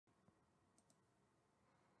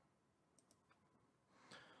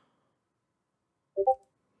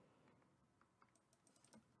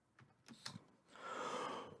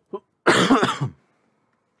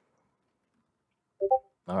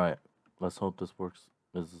let's hope this works.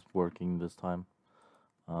 This is working this time.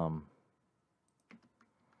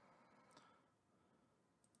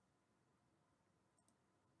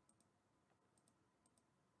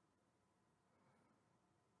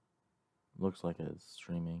 Looks like it's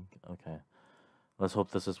streaming. Okay. Let's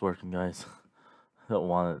hope this is working, guys. I don't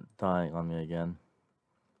want it dying on me again.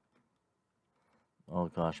 Oh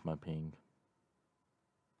gosh, my ping.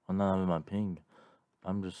 I'm not having my ping.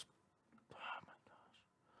 I'm just... Oh my gosh.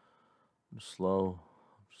 I'm slow.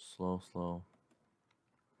 Slow.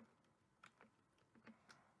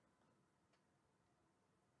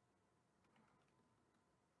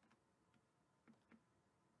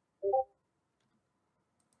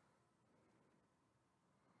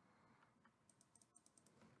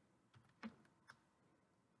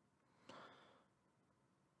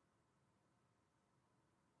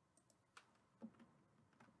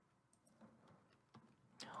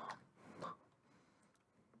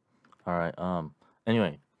 Alright,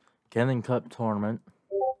 anyway, Canon Cup tournament.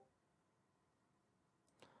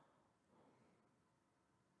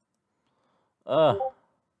 Being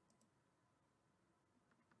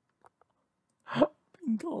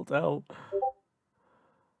called out.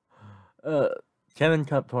 Canon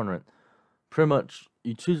Cup tournament. Pretty much,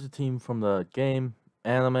 you choose a team from the game,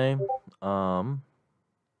 anime,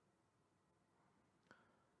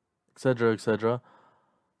 etc.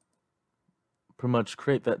 Pretty much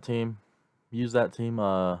create that team, use that team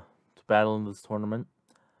to battle in this tournament.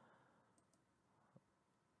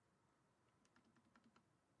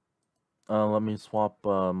 Let me swap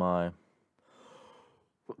my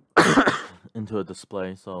into a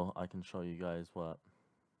display so I can show you guys what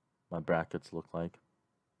my brackets look like.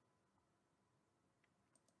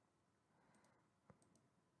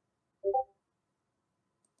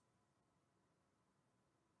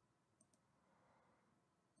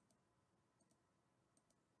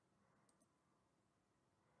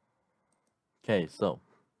 Okay, so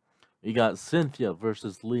we got Cynthia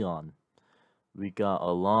versus Leon. We got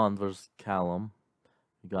Alon versus Callum.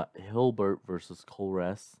 We got Hilbert versus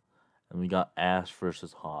Colres. And we got Ash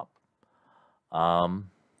versus Hop.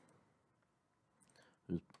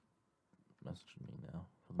 Who's messaging me now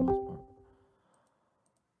for the most part?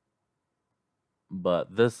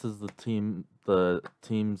 But this is the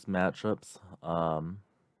team's matchups.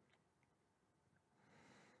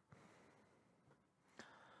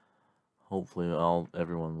 Hopefully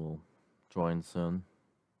everyone will join soon.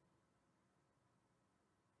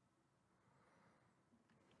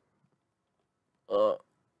 The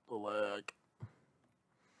lag.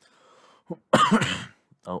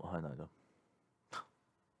 Oh, hi Naga.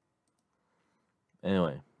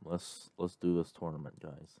 Anyway, let's do this tournament,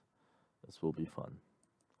 guys. This will be fun.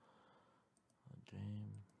 Game.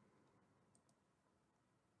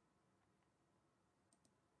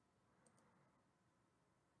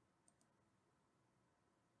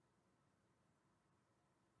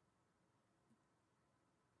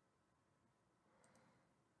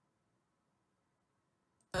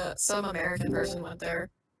 Some American person went there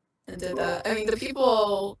and did that. I mean, the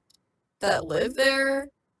people that live there,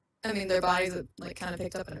 I mean, their bodies like kind of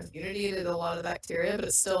picked up an immunity to a lot of bacteria, but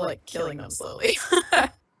it's still like killing them slowly.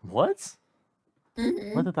 What?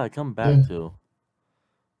 Mm-hmm. What did I come back to?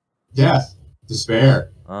 Death.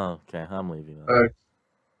 Despair. Oh, okay, I'm leaving now.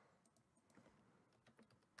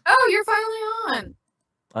 Oh, you're finally on.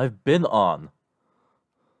 I've been on.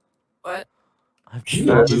 What? I've You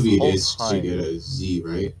been on get this Doobie whole disc to time. get a Z,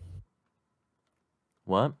 right?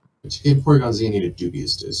 What? To get Porygon Z, you need a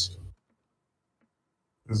Dubious disc.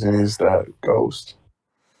 Z is that ghost.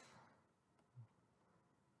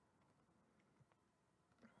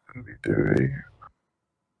 Duty.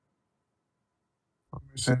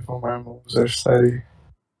 Sinful my moves are steady.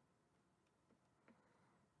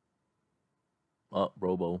 Oh,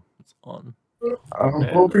 Robo, it's on. I'm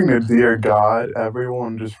hoping to dear God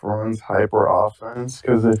everyone just runs hyper offense,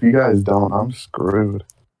 because if you guys don't, I'm screwed.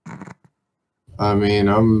 I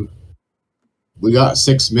mean, we got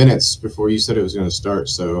 6 minutes before you said it was going to start,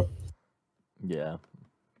 so... Yeah.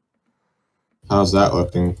 How's that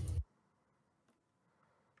looking?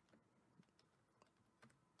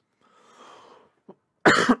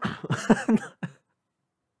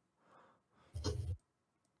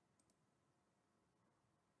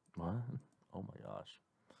 What? Oh my gosh.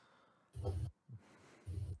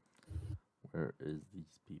 Where is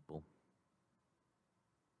these people?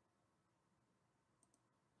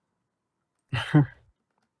 I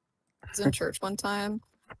was in church one time,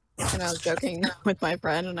 and I was joking with my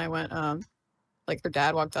friend, and I went, like her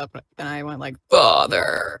dad walked up, and I went like,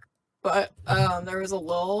 "Father," but there was a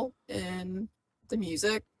lull in the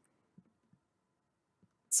music,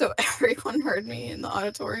 So everyone heard me in the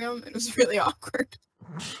auditorium. It was really awkward.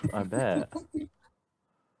 I bet.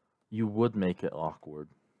 You would make it awkward.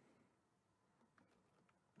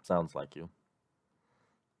 Sounds like you.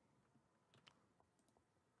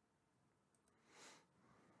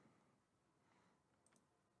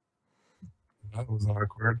 That was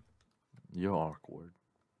awkward. You're awkward.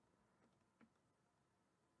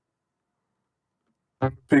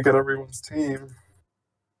 Peek at everyone's team.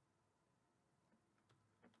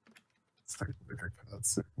 Let's take a look at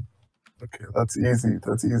cutscene. Okay, that's easy.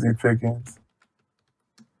 That's easy pickings.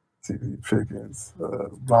 It's easy pickings.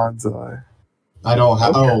 Bonsai. I don't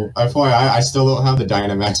have. Okay. Oh, FYI, I still don't have the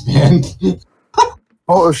Dynamax band.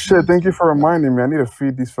 Oh shit! Thank you for reminding me. I need to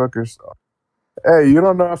feed these fuckers. Hey, you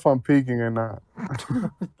don't know if I'm peeking or not.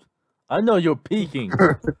 I know you're peeking.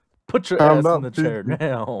 Put your I'm ass not in the chair peeking.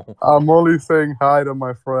 now. I'm only saying hi to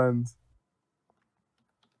my friends.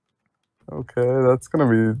 Okay, that's gonna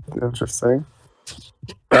be interesting.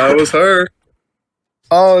 That was her.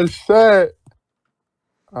 Oh shit!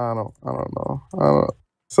 I don't know.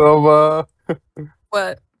 So,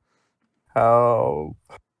 What? how?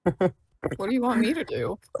 What do you want me to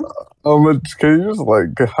do? Can you just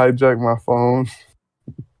like hijack my phone?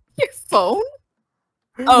 Your phone?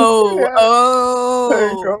 Oh, Yeah.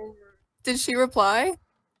 Take oh. over. Did she reply?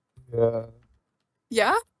 Yeah.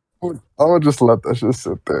 Yeah? I'm gonna just let that shit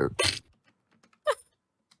sit there.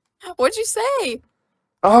 What'd you say?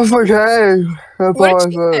 I was like, hey, that's What all I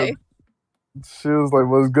did she said. say? She was like,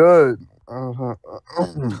 what's good?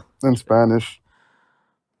 In Spanish.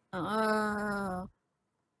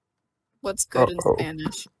 What's good in Uh-oh.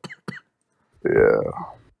 Spanish? Yeah.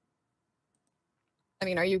 I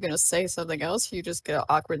mean, are you gonna say something else? You just gonna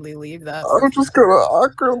awkwardly leave that? I'm just gonna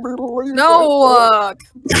awkwardly leave No. that.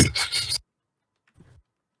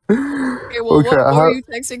 Okay. Well, Okay, what were you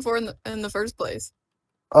texting for in the first place?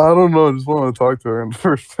 I don't know. I just want to talk to her in the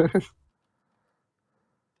first place.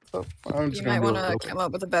 So I'm just You might gonna want do to it. come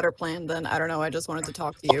up with a better plan than I don't know. I just wanted to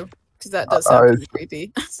talk to you because that does sound pretty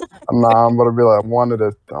creepy. Nah, I'm gonna be like, I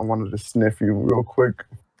wanted to sniff you real quick.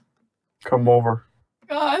 Come over.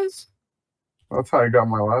 Gosh, That's how I got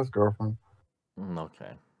my last girlfriend.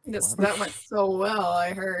 Okay. that went so well.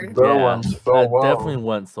 I heard. That Yeah, went so that well. definitely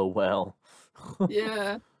went so well.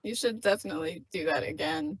 Yeah, you should definitely do that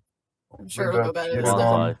again. I'm sure it'll go better this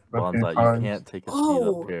time. Bonsai, a few Bonsai, you times. can't take a seat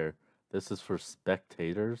Oh. up here. This is for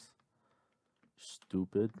spectators.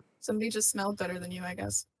 Stupid. Somebody just smelled better than you, I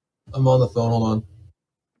guess. I'm on the phone. Hold on.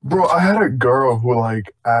 Bro, I had a girl who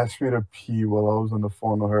like asked me to pee while I was on the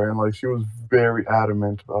phone with her, and like she was very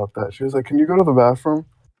adamant about that. She was like, "Can you go to the bathroom?"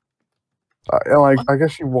 And like I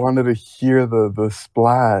guess she wanted to hear the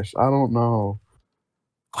splash. I don't know.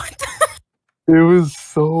 What? It was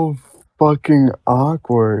so fucking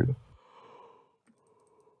awkward.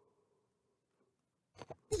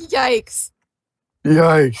 Yikes!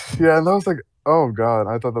 Yikes! Yeah, and I was like, "Oh god!"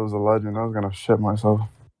 I thought that was a legend. I was gonna shit myself.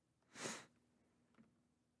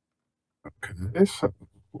 Okay, so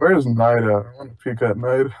where's Nida? I want to peek at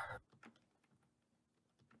Nida.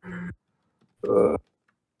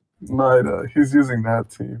 Nida, he's using that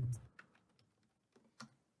team.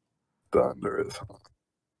 Thunder is on.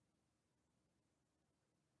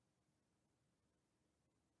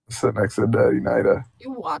 Sit next to Daddy Nida.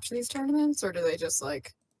 You watch these tournaments, or do they just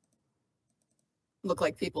like look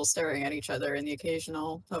like people staring at each other and the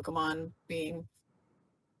occasional Pokemon being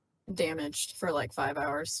damaged for like 5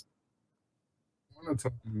 hours? I want to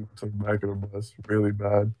tell him to back of the bus really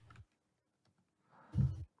bad.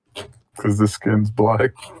 Because the skin's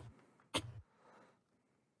black.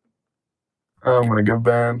 I'm gonna get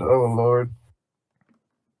banned. Oh lord.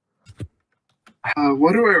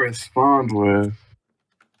 What do I respond with?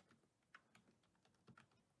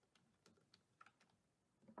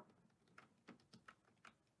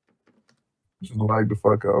 Just lag the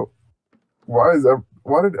fuck out. Why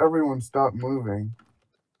did everyone stop moving?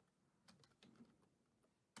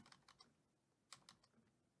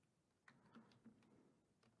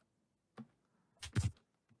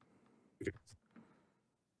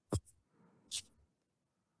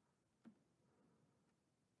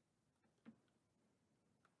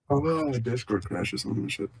 Oh, Discord crash or something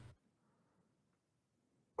shit.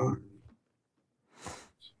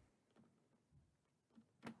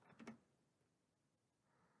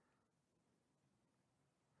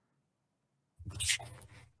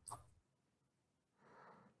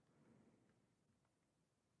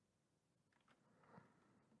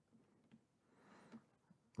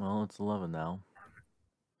 Well, it's 11 now.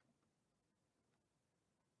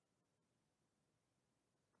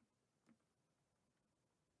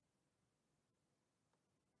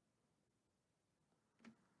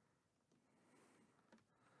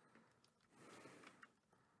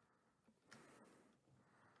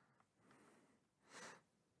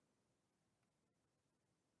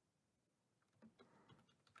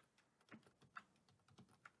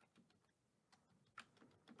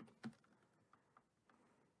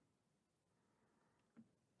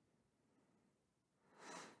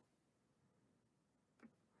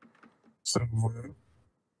 So,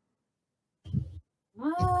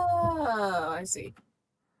 Oh, I see.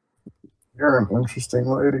 you're an interesting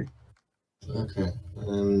lady. Okay.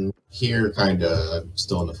 Here, kind of. I'm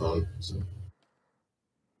still on the phone, so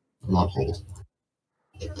I'm on hold.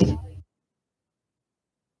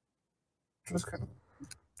 Just kind of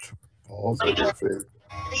balls in your face. So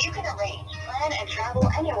you can arrange, plan, and travel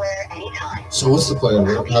anywhere, anytime. So what's the plan?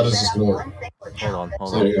 How does this gonna work? Hold on.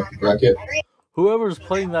 So you bracket. Whoever's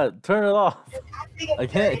playing that, turn it off. I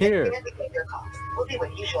can't hear. We'll be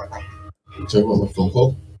with you shortly. You talking about my phone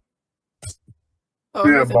call? Oh,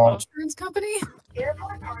 Yeah, with an boss. insurance company?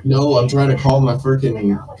 No, I'm trying to call my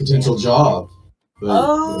freaking potential job,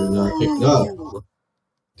 but they're not picking up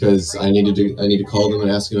because I need to call them and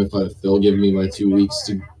ask them if they'll give me my 2 weeks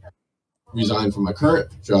to resign from my current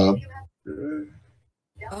job.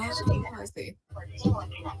 Oh, I see.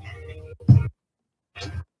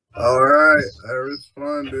 All right, I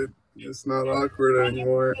responded. It's not awkward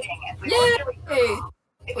anymore. Yay!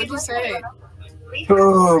 What'd you say?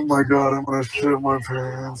 Oh my god, I'm gonna shit my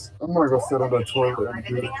pants. I'm gonna go sit on the toilet and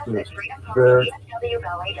do this shit. There.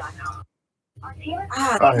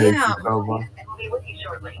 Ah, I hate you, damn. Cowboy.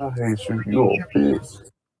 I hate you. You a bitch.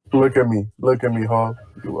 Look at me. Look at me, Hog.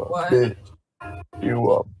 You a What? bitch.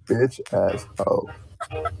 You a bitch ass hoe.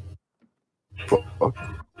 Fuck.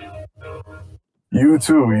 You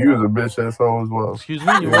too. You was a bitch ass hoe as well. Excuse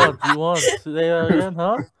me, you want to say that again,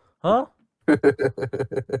 huh? Huh?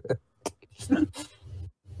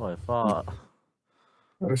 Oh, I thought.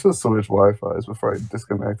 I should switch Wi-Fi's before I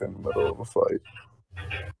disconnect in the middle of a fight.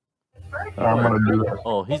 I'm gonna do that.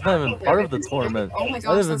 Oh, he's not even part of the tournament. Oh my I gosh,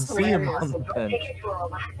 didn't even that's see him hilarious. on the bench. Take you to a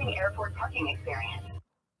relaxing airport parking experience.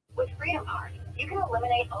 With Freedom Park, you can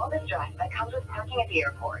eliminate all the stress that comes with parking at the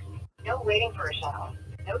airport. No waiting for a shuttle.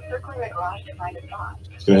 No circling the garage to find a spot.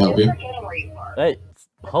 Can I help you? No forgetting where you park. Hey,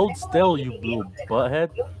 hold still, you little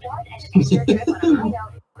butthead. You'll start and end your trip on a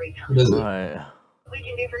hideout free time. What is it? Alright. We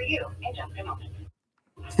can do for you in just a moment.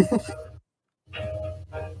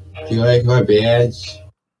 Do you like my badge?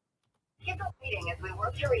 Keep up waiting as we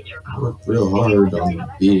work to reach your I call. worked real hard on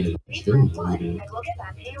beating. Please Shouldn't press 1 beat and we'll get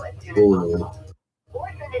back to you as soon as Oh. possible. Or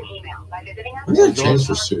send an email by visiting us. When's that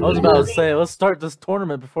transfer student? I was about to say, let's start this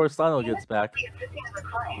tournament before Sino gets back. We assisting as a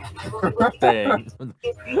client. We'll be with you. Dang. We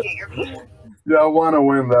appreciate your patience. Yeah, I want to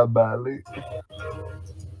win that badly.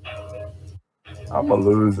 I'm a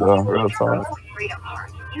loser, real talk. Freedom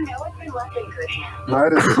Park. You know it's been left in good hands.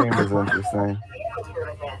 Night's team is interesting. Vehicle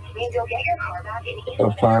services means you'll get your car back in easy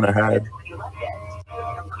I'm plan ahead. when you left it.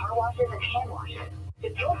 From car washes and hand washes, to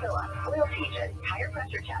fuel fill-ups, oil changes, tire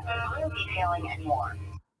pressure checks, auto detailing, and more.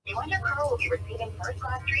 You and your car will be receiving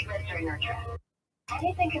first-class treatment during your trip.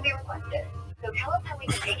 Anything can be requested, so tell us how we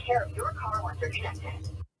can take care of your car once you're connected.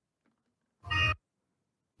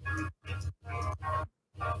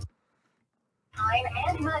 Time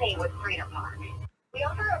and money with Freedom Park. We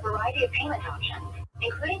offer a variety of payment options,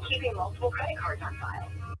 including keeping multiple credit cards on file,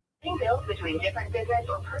 paying bills between different business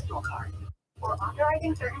or personal cards, or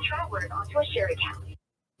authorizing certain travelers onto a shared account.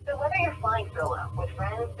 So whether you're flying solo, with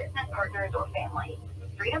friends, business partners, or family,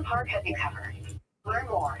 Freedom Park has you covered. Learn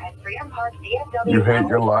more at Freedom Park DFW. You hate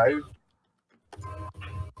your life?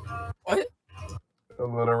 What?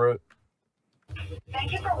 Illiterate.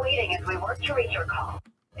 Thank you for waiting as we work to reach your call.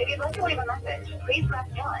 If you'd like to leave a message, please press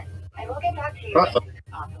 1, and we'll get back to you as soon as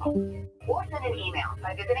possible. Or send an email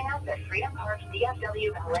by visiting us at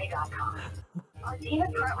freedomparkdfwballet.com. Our team is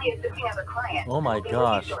currently assisting as a client. Oh my We'll be with you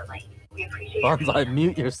gosh. shortly. We appreciate your Bonsai,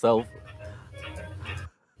 mute yourself.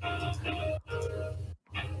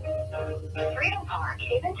 Freedom Park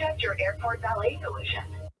isn't just your airport valet solution.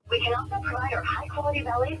 We can also provide our high-quality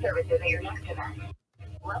valet services at your next event.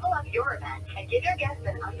 Level up your event and give your guests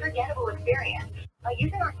an unforgettable experience by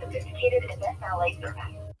using our sophisticated event valet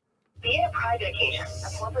service. Be it a private occasion, a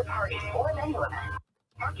corporate party, or a venue event,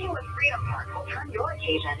 parking with Freedom Park will turn your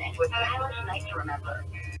occasion into a stylish night to remember.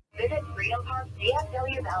 Visit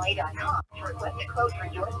freedomparkdfwballet.com to request a quote for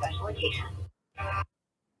your special occasion.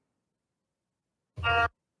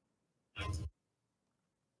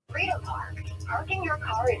 Freedom Park. Parking your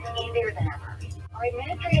car is easier than ever. Our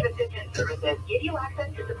administrative assistance services give you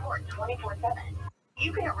access to support 24/7.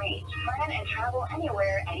 You can arrange, plan, and travel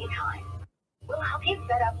anywhere, anytime. We'll help you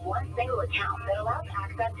set up one single account that allows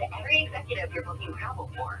access to every executive you're booking travel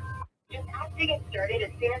for. Just ask to get started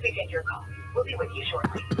as soon as we take your call. We'll be with you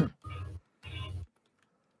shortly.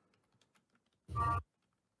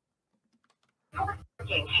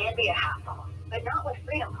 Parking can be a hassle, but not with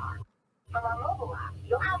Freedom Park. From our mobile app,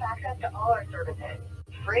 you'll have access to all our services,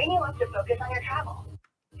 freeing you up to focus on your travel.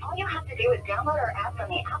 All you have to do is download our app from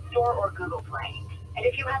the App Store or Google Play. And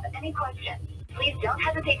if you have any questions, please don't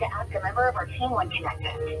hesitate to ask a member of our team when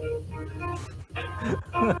connected.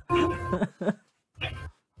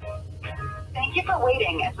 Thank you for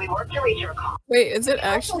waiting as we work to reach your call. Wait, is it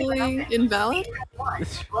actually invalid?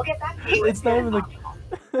 We'll get back to you It's as not soon even as a. possible.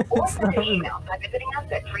 Or It's send not an even. email by visiting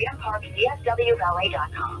us at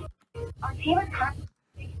freedomparkdswvalet.com. Our team is currently...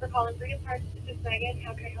 Thank you for calling Freedom Park. This is Megan.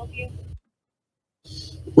 How can I help you?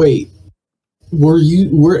 Wait,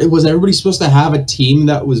 was everybody supposed to have a team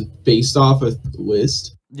that was based off a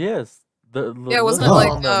list? Yes. The Yeah, wasn't list it is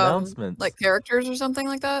like on the announcements. like characters or something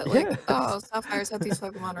like that? Like, Yes. oh, Sapphires have these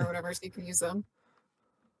Pokemon or whatever, so you can use them.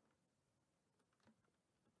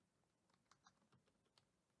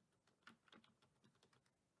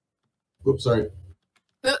 Oops, sorry.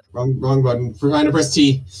 Wrong button. Trying to press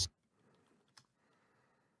T.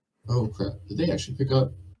 Oh crap! Did they actually pick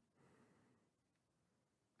up?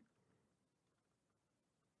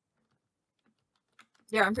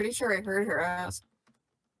 Yeah, I'm pretty sure I heard her ask.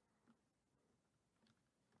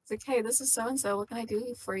 It's like, hey, this is so and so. What can I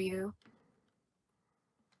do for you?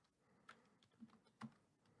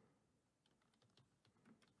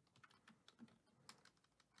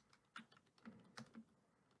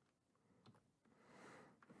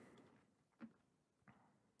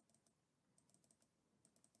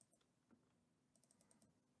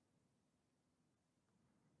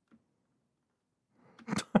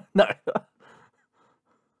 No.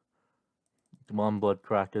 Come on, blood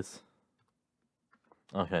crackers.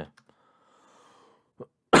 Okay.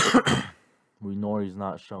 We know he's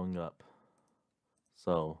not showing up.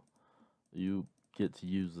 So, you get to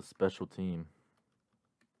use the special team.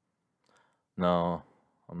 No,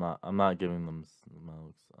 I'm not giving them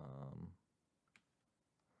smokes.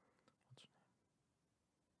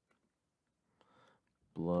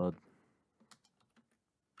 Blood.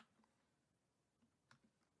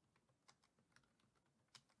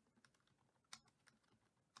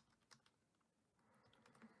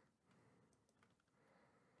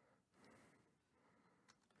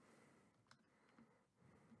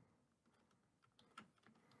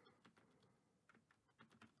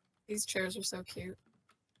 These chairs are so cute.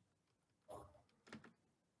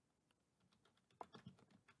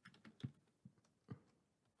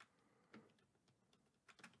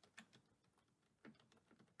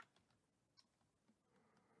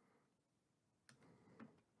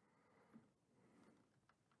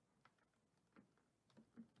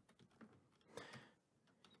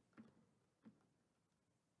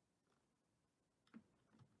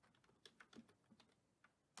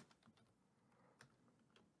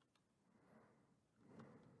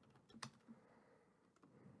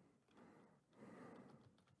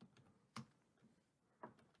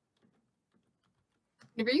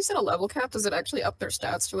 Whenever you set a level cap, does it actually up their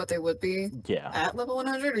stats to what they would be Yeah. at level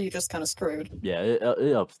 100, or are you just kind of screwed? Yeah, it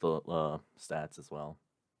ups the stats as well.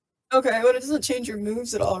 Okay, but it doesn't change your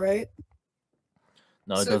moves at all, right?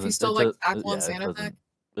 No, So it doesn't. if you still like tackle and sand attack?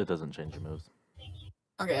 It doesn't change your moves.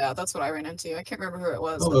 Okay, yeah, that's what I ran into. I can't remember who it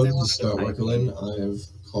was. Hello, but they this is Scott wanted to Weckerlin.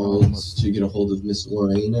 I've called to get a hold of Miss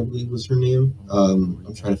Lorraine, I believe was her name.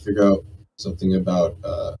 I'm trying to figure out something about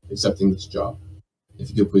accepting this job. If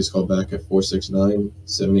you could please call back at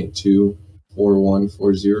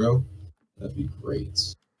 469-782-4140, that'd be great.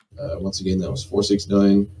 Once again, that was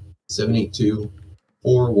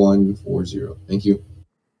 469-782-4140. Thank you.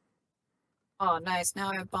 Oh, nice. Now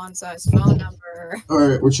I have Bonsai's phone number. All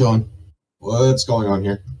right, we're chilling. What's going on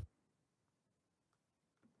here?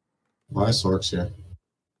 Why Sork's here?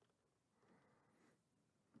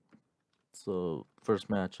 So first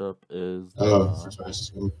matchup is First match is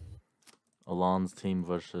coming. Alon's team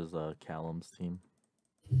versus Callum's team.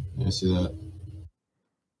 Yeah, I see that. You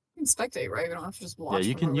can spectate, right? You don't have to just watch. Yeah,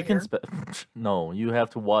 you from can over here. No, you have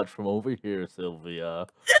to watch from over here, Sylvia.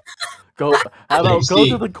 How about go see.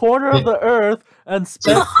 to the corner of the earth and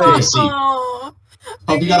Yeah, spectate? see. Oh,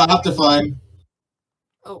 Hope you got Optifine.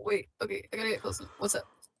 oh, wait. Okay, I gotta get close. What's up?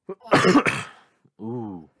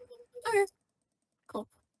 Ooh. Okay, cool.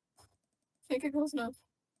 Can't get close enough.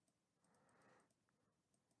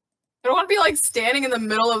 I don't want to be like standing in the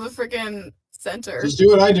middle of the freaking center. Just do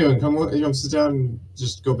what I do and come sit down and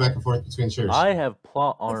just go back and forth between chairs. I have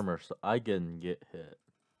plot armor, so I can get hit.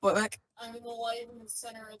 What, Mac? I'm in the light in the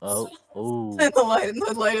center of the Oh. in the light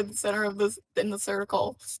in the center of this in the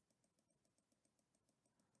circle.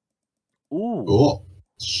 Ooh. Cool.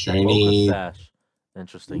 Focus Shiny. sash.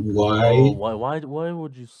 Interesting. Why? Oh, why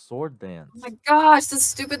would you sword dance? Oh my gosh, this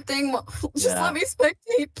stupid thing. Just Yeah. let me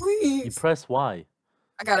spectate, please. You press Y.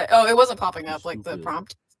 I got it. Oh, it wasn't popping You up like the stupid.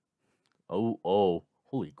 prompt. Oh,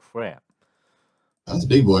 holy crap. That's a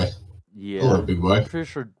big boy. Yeah. Hello, big boy. I'm pretty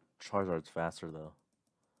sure Charizard's faster though.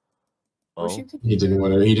 Wish Oh, you could He didn't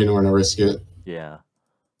want to. He didn't want to risk it. yeah.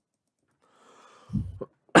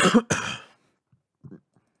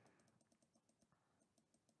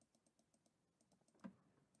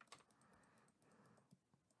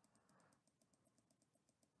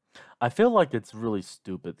 I feel like it's really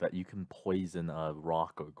stupid that you can poison a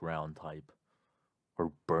rock or ground type,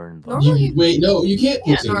 or burn them. Normally- Wait, no, you can't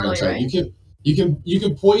Yeah, poison ground normally, type. right? You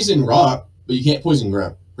can poison rock, but you can't poison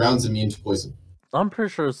ground. Ground's immune to poison. I'm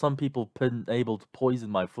pretty sure some people been able to poison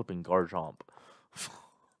my flipping Garchomp.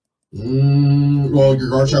 Well, your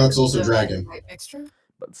Garchomp's also The dragon. right mixture?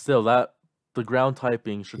 But still, the ground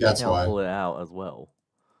typing should That's cancel it out as well.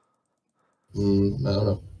 I don't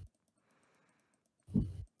know.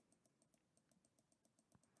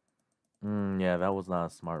 Yeah, that was not a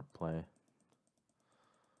smart play.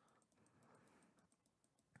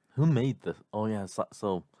 Who made this? Oh yeah,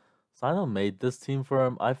 so Sino made this team for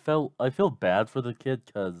him. I feel bad for the kid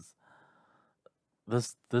because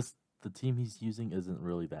the team he's using isn't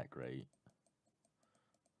really that great.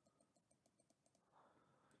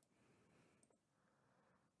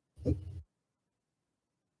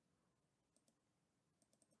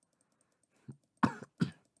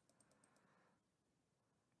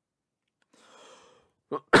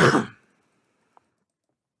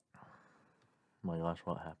 My gosh,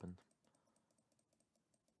 what happened?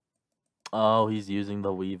 Oh, he's using the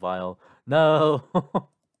Weavile. No!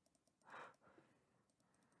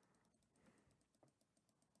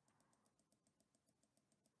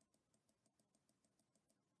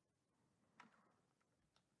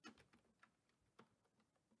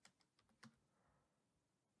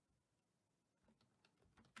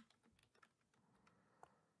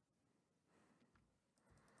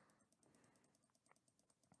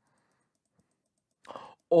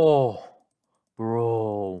 Oh,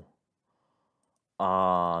 bro.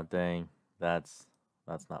 Ah, dang. That's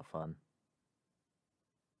not fun.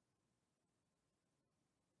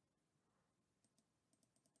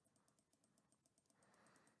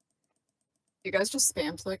 You guys just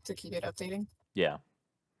spam click to keep it updating? Yeah.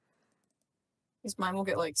 Because mine will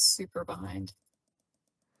get like super behind.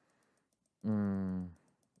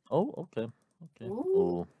 Oh, okay. Okay.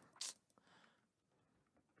 Ooh. Oh.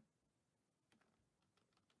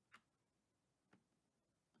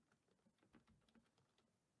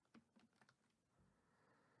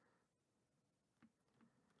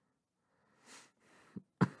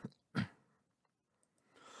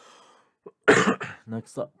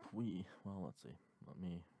 Next up, let's see. Let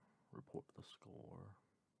me report the score.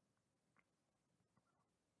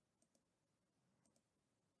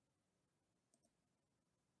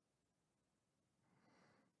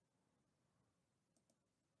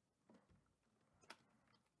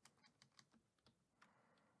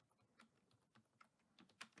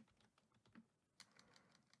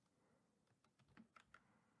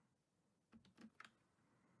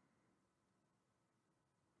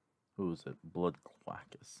 Who is it? Blood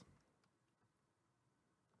Quackus.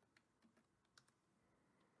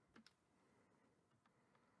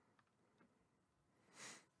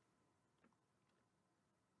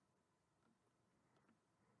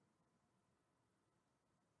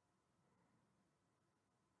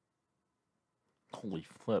 Holy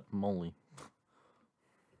flip moly.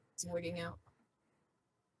 It's wigging out.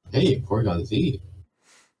 Hey, Porygon Z.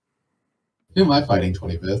 Who am I fighting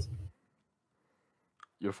 25th?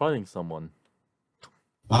 You're fighting someone.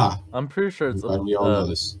 Ah, I'm pretty sure I'm it's glad we all know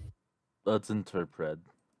this. It's Interpred.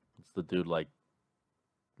 It's the dude like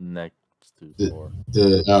next to The- Thor.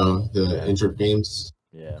 The Yeah. Interp games.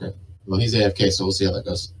 Yeah. Okay. Well, he's AFK, so we'll see how that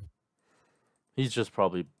goes. He's just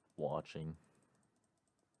probably watching.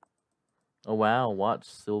 Oh wow, watch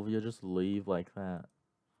Sylvia just leave like that.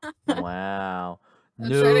 Wow. I'm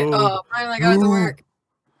trying to. No. Oh, finally got it to work.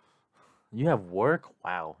 You have work?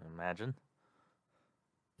 Wow, imagine.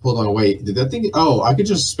 Hold on, wait. Did that thing? Oh, I could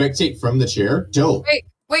just spectate from the chair. Dope. Wait.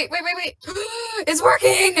 It's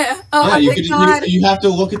working! Oh, Yeah, thank God. you have to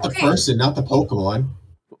look at the Okay. person, not the Pokemon.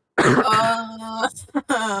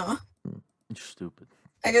 You're stupid.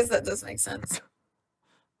 I guess that does make sense.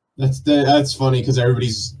 That's funny because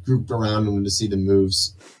everybody's grouped around him to see the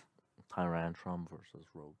moves. Tyrantrum versus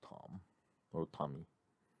Rotami.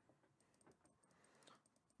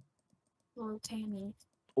 Oh, Tammy.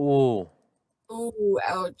 Oh. Ooh,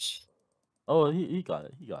 ouch. Oh, he got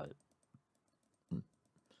it. He got it.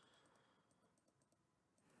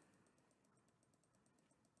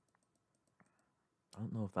 I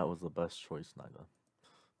don't know if that was the best choice, neither.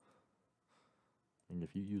 I mean,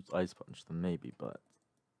 if you use Ice Punch, then maybe, but...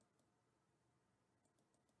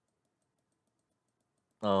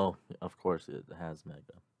 Oh, of course it has Mega.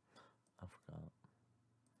 I forgot.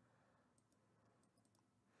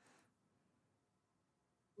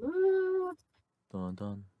 Ooh. Dun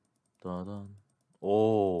dun dun dun.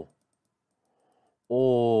 Oh.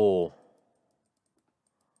 Oh.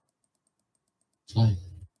 Fine.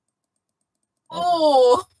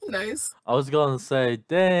 Oh, nice. I was gonna say,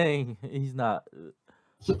 dang, he's not.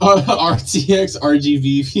 RTX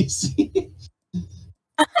RGB PC.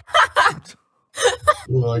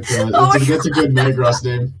 Oh my god, Oh my that's a good Metagross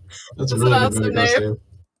name. That's a That's really an good awesome Metagross name. name.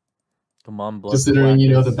 Come on, blood. Considering you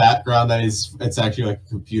know the Blackus. background that it's actually like a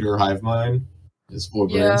computer hive mind. It's 4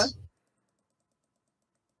 Yeah. brains.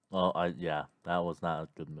 Oh, yeah, that was not a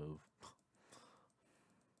good move.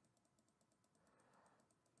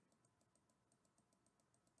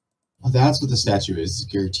 Oh, that's what the statue is.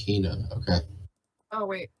 Giratina. Okay. Oh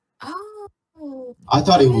wait. Oh. I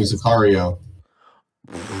thought it What was is? Lucario.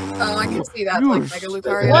 Oh, I can see that. You're Like Mega stupid. The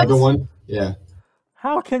Lucario. Mega one. Yeah.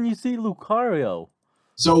 How can you see Lucario?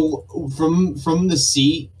 So from the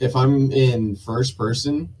seat, if I'm in first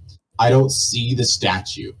person, I don't see the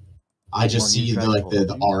statue. I just Come on, use see Dragon the Pulse.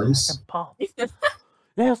 the Use arms. Dragon Pulse.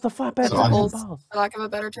 Yes, the flat bed So Dragon I'm- Pulse. For lack of a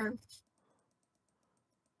better term.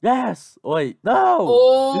 Yes. Wait,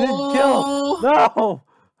 no. You didn't kill him. No.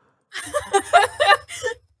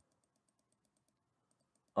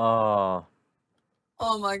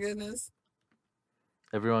 Oh my goodness.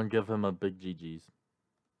 Everyone give him a big GG's.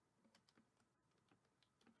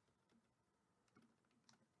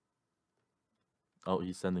 Oh,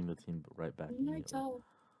 he's sending the team right back. What did I immediately. tell?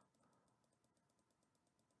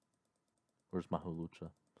 Where's my Hulucha?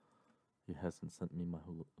 He hasn't sent me my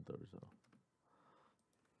Hulu. There we go.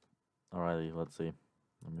 Alrighty, let's see.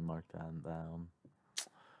 Let me mark that down.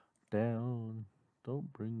 Down.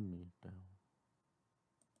 Don't bring me down.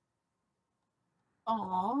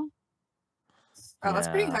 Aw. Oh, that's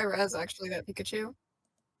pretty Yeah. high res, actually, that Pikachu.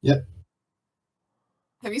 Yep.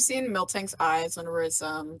 Have you seen Miltank's eyes whenever it's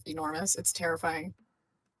enormous? It's terrifying.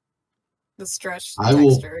 The stretch I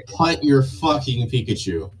will texture. punt your fucking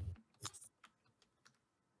Pikachu.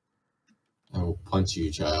 I will punch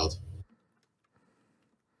you, child.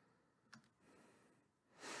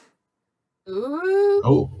 Ooh.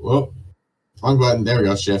 Oh, wrong button. There we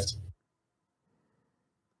go. Shift.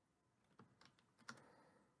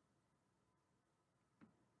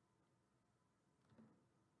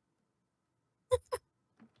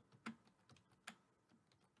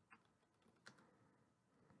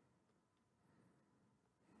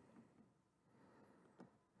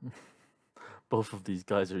 Both of these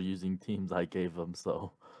guys are using teams I gave them,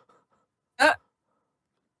 so.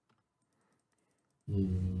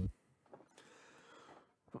 Hmm.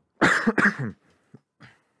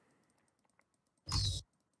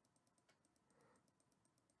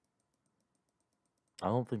 I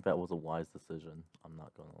don't think that was a wise decision. I'm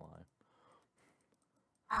not gonna lie.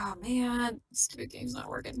 Oh man, stupid game's not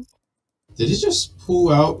working. Did it just pull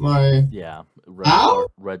out my? Yeah, red Ow! card.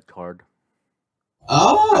 Red card.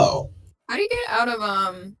 Oh. How do you get out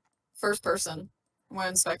of first person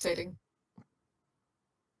when spectating?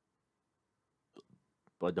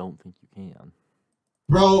 But I don't think you can.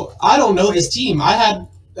 Bro, I don't know this team. I had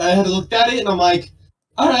to look at it and I'm like,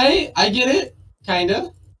 all right, I get it,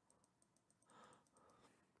 kinda.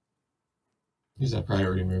 Use that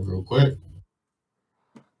priority move real quick.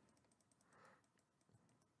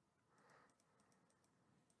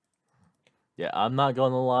 Yeah, I'm not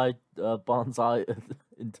gonna lie. Bonsai,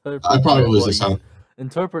 interpret. I probably knows lose what this he's- time.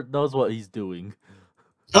 Interpret knows what he's doing.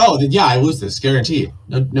 Oh, then yeah, I lose this, guaranteed.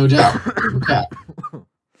 No doubt. No cap.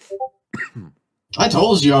 I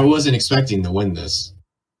told you I wasn't expecting to win this.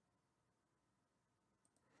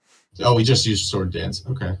 Oh, we just used Sword Dance.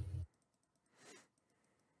 Okay.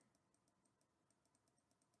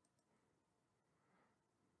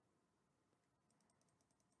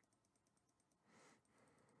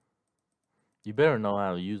 You better know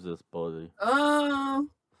how to use this, buddy. Oh.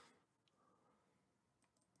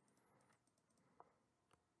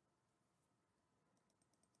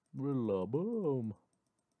 Boom.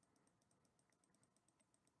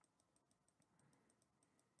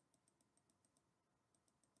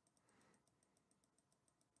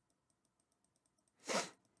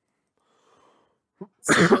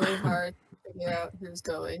 It's really hard to figure out who's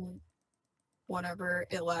going whenever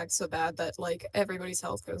it lags so bad that like everybody's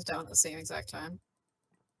health goes down at the same exact time.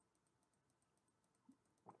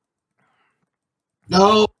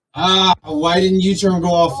 No! Why didn't U-turn go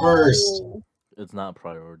off first? It's not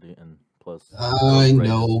priority, and plus. I rate is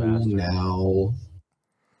know faster. now.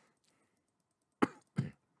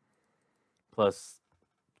 Plus,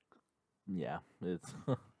 yeah, it's.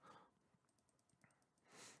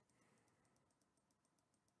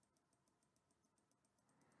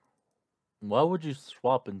 Why would you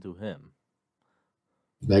swap into him?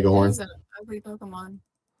 Megahorn. He's an ugly Pokemon.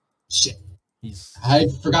 Shit. He's I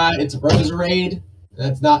forgot it's a Brothers Raid.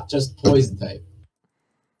 That's not just poison type.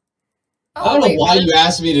 I don't know wait, why really? you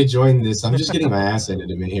asked me to join this. I'm just getting my ass handed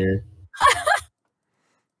to me here.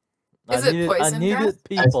 Is it I poison needed grass? It's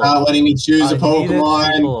people. not letting me choose a I needed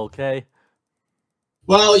Pokemon. people, okay?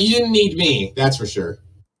 Well, you didn't need me, that's for sure.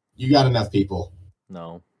 You got enough people.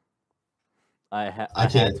 No. I I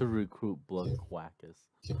had can't. to recruit Blood Quackus.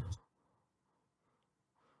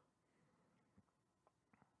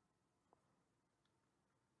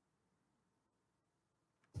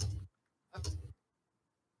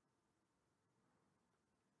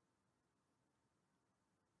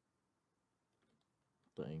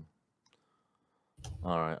 Thing.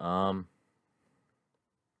 Alright,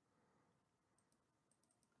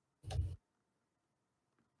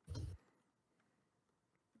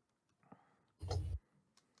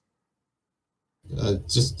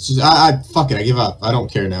 fuck it. I give up. I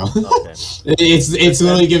don't care now. okay. it's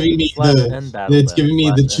literally giving me End battle it's then. giving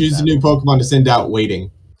me the choose a new Pokemon to send out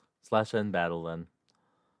waiting. / end battle then.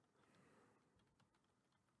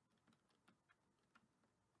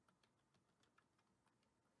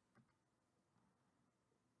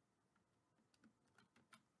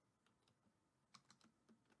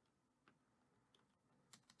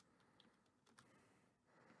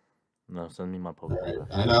 No, send me my Pokemon. Right.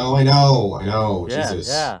 I know. Yeah, Jesus.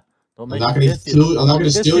 yeah. Don't I'm make not me gonna kiss you. I'm not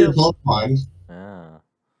gonna steal your Pokemon. Yeah.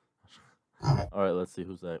 Alright. Alright, let's see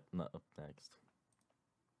who's up next.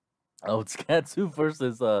 Oh, it's Katsu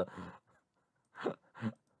versus Oh,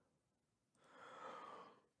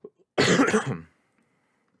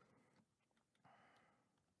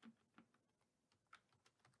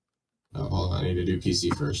 hold on, I need to do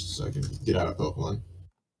PC first so I can get out of Pokemon.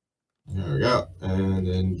 There we go. And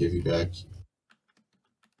then give you back.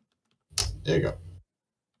 There you go.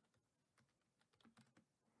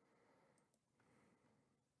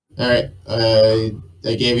 Alright, I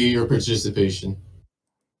gave you your participation.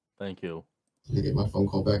 Thank you. Did I get my phone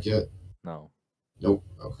call back yet? No. Nope.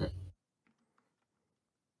 Okay.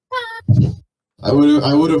 I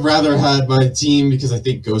would have rather had my team because I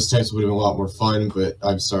think ghost types would have been a lot more fun, but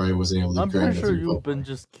I'm sorry I wasn't able to. I'm pretty sure you've been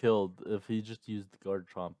just killed if he just used the guard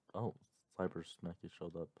tromp. Oh, Cyber Smacky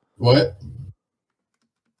showed up. What?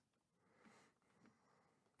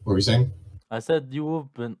 What were you saying? I said you would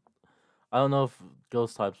have been. I don't know if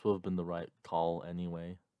ghost types would have been the right call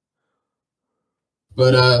anyway.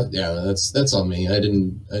 But yeah, that's on me. I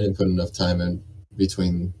didn't put enough time in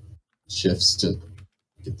between shifts to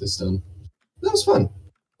get this done. That was fun.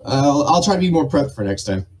 I'll try to be more prepped for next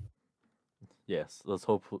time. Yes, let's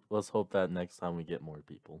hope that next time we get more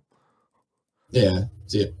people. Yeah,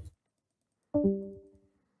 see it.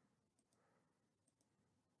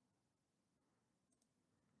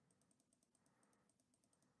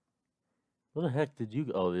 Where the heck did you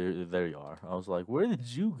go? Oh, there you are. I was like, where did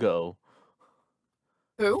you go?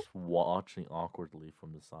 Who? Just watching awkwardly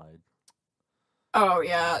from the side. Oh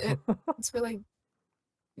yeah, it's really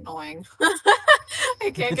annoying.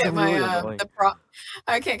 I can't It's get really my annoying. the prompt.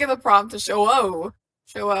 I can't get the prompt to show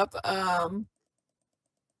up.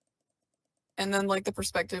 And then like the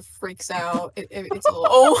perspective freaks out. It's a little.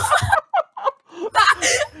 Oh.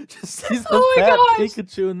 Just sees the Oh my fat gosh.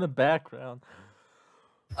 Pikachu in the background.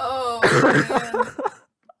 Oh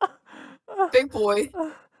man. Big boy.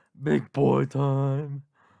 Big boy time.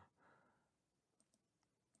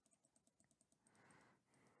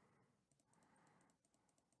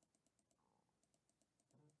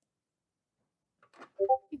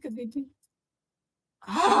 He could be too.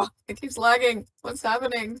 Ah, it keeps lagging. What's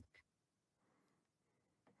happening?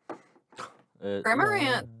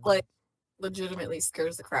 Cramorant, like, legitimately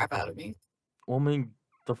scares the crap out of me. Well, I mean,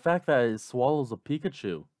 the fact that it swallows a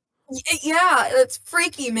Pikachu. Yeah, it's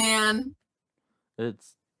freaky, man.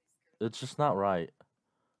 It's just not right.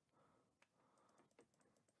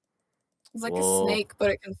 It's like Whoa. a snake, but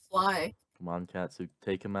it can fly. Come on, Katsu.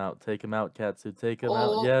 Take him out. Take him out, Katsu. Take him out.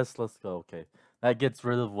 Oh. Yes, let's go. Okay. That gets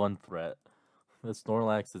rid of one threat. The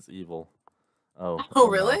Snorlax is evil. Oh. Oh,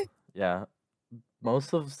 no. really? Yeah.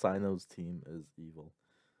 Most of Sino's team is evil.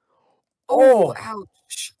 Oh,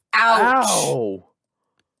 ouch. Ouch. Ow!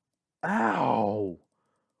 Ow!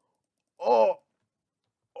 Oh!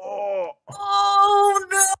 Oh! Oh,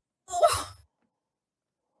 no.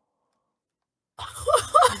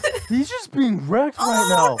 He's just being wrecked right Oh,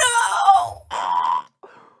 now. no.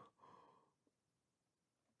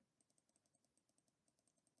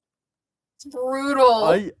 It's brutal.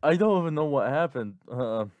 I don't even know what happened.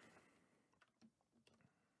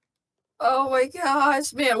 Oh my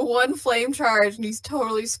gosh, man, one flame charge and he's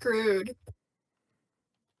totally screwed.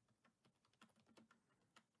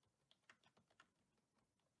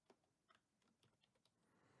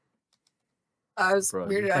 I was Bro,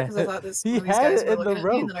 weirded out because I thought this he one of these had guys it were in the looking at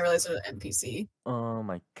me, and rope. then I realized it was an NPC. Oh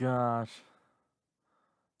my gosh.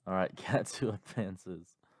 Alright, Katsu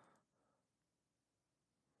advances.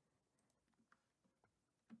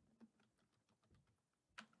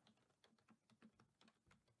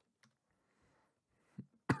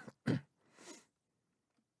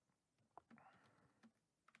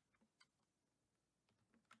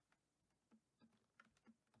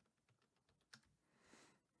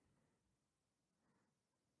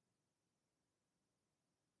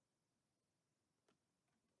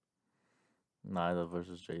 Nyla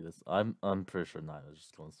versus Jadis. I'm pretty sure Nyla's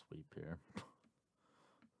just gonna sweep here.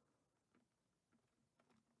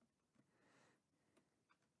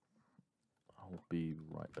 I'll be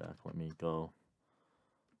right back. Let me go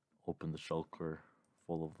open the shulker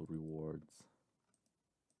full of the rewards.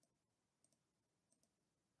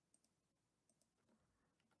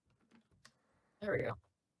 There we go.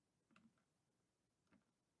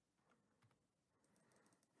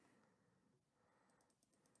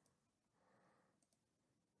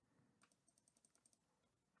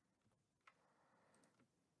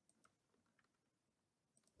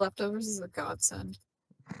 Leftovers is a godsend.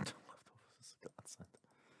 Leftovers is a godsend.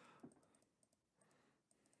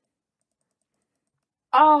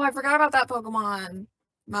 Oh, I forgot about that Pokemon.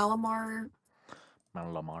 Malamar.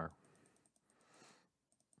 Malamar.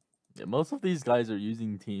 Yeah, most of these guys are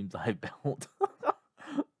using teams I built.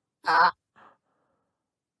 Ah.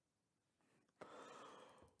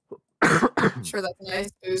 Sure, that's a nice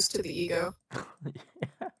boost to the ego.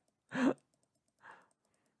 Yeah.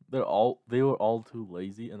 They were all too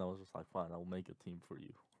lazy, and I was just like, fine, I'll make a team for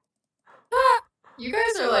you. You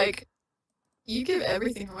guys are like, you give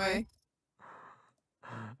everything away.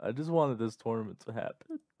 I just wanted this tournament to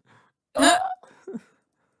happen.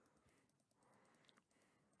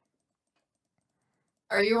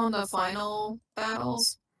 Are you on the final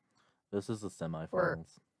battles? This is the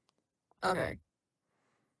semifinals. Okay.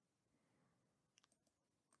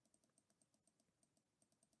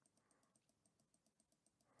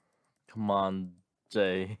 Come on,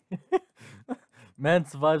 Jay. Man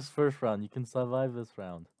survives first round. You can survive this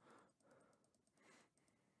round.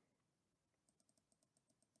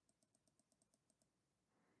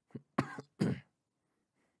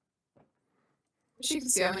 Wish you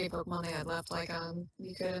could see how many Pokemon they had left, like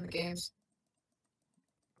you could in the games.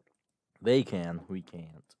 They can, we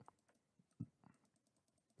can't.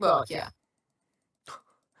 Well, yeah.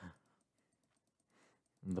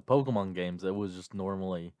 In the Pokemon games, it was just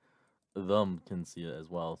normally them can see it as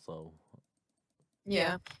well, so.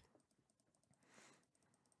 Yeah.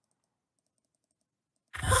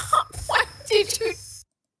 What did you?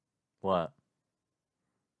 What?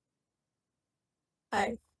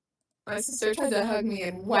 My sister tried to hug me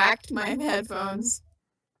and whacked my headphones.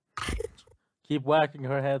 Keep whacking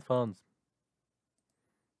her headphones.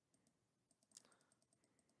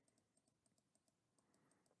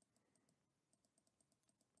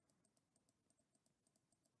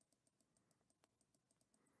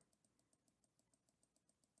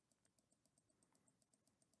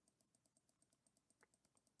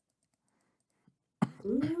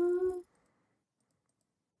 Ooh.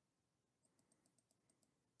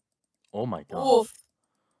 Oh my gosh. Oof.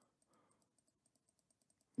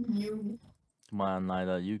 You. Come on,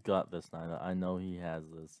 Nida. You got this, Nida. I know he has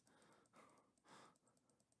this.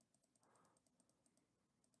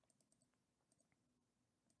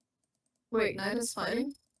 Wait, Nida's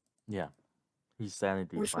fighting? Yeah. He's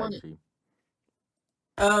Sanity Which one? 5G.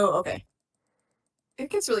 Oh, okay. It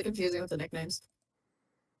gets really confusing with the nicknames.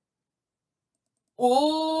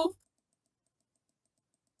 Oh.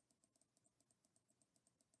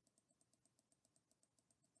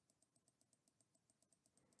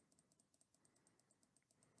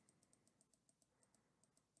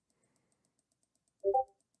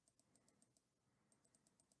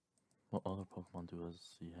 What other Pokemon does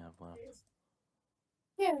he have left?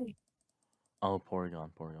 Yay. Oh, Porygon.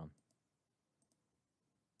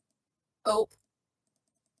 Oh,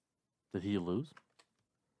 Did he lose?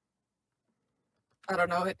 I don't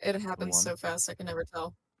know. It happens won. so fast I can never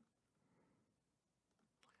tell.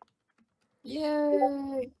 Yay.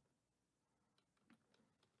 Where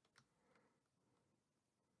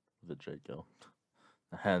did Jay go?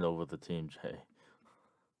 Hand over the team, Jay.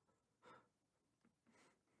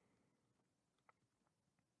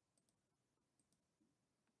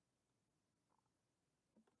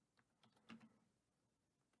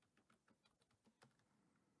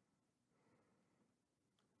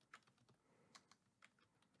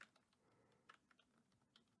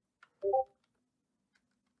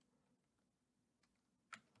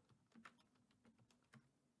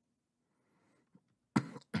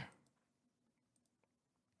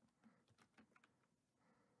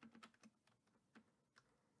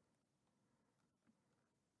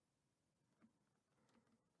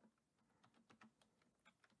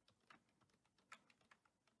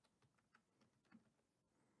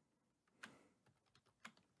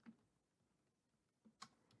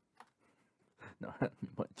 No,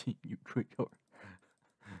 what team you traitor?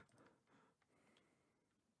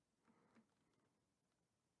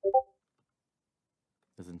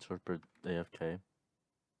 Is interpret AFK?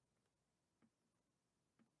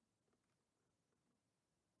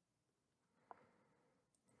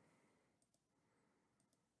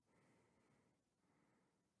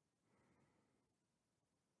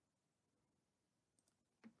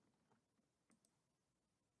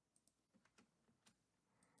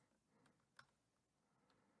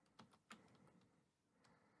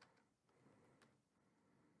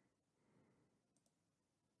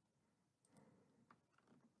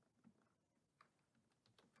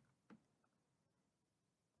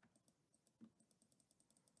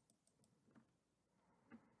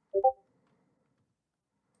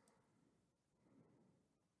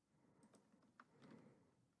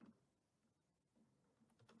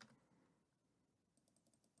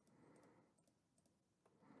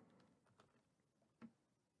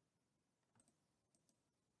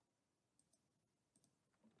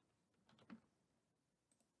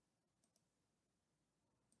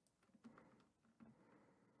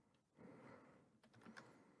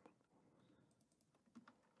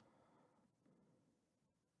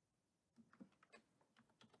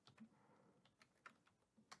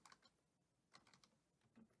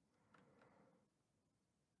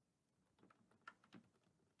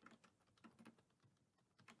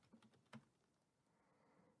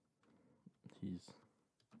 He's.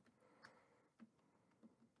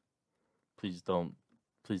 Please don't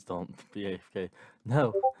be AFK.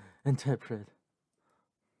 No, interpret.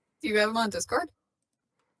 Do you have him on Discord?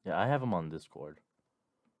 Yeah, I have him on Discord.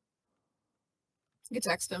 You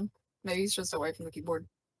can text him. Maybe he's just away from the keyboard.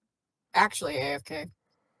 Actually, AFK.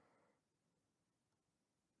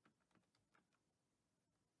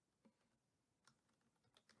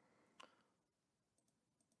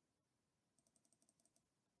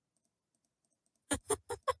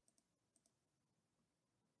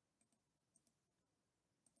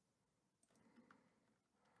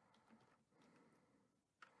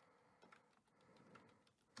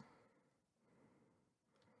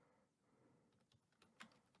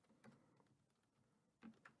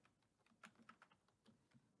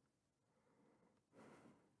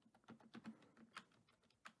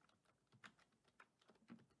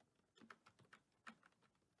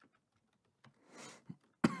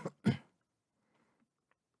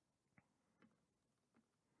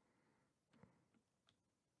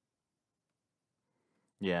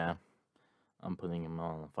 Yeah, I'm putting him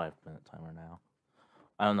on a 5-minute timer now.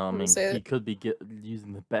 I don't know. I I'm gonna mean, say he it. could be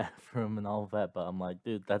using the bathroom and all that, but I'm like,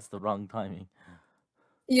 dude, that's the wrong timing.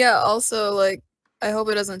 Yeah, also, like, I hope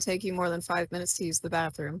it doesn't take you more than 5 minutes to use the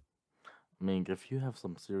bathroom. I mean, if you have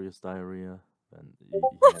some serious diarrhea, then you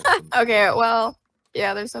have some Okay, well,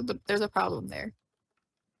 yeah, there's a problem there.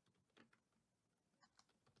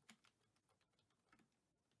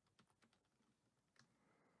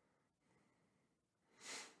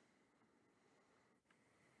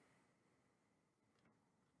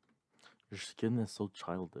 Your skin is so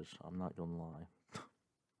childish. I'm not gonna lie.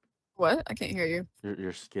 What? I can't hear you.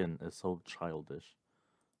 Your skin is so childish.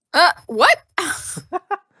 What?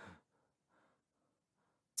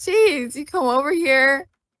 Jeez, you come over here,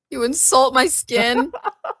 you insult my skin,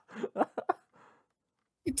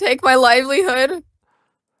 you take my livelihood.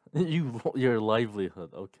 Your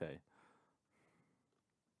livelihood. Okay.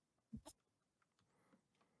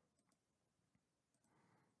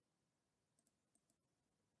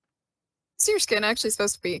 What's your skin actually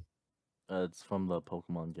supposed to be? It's from the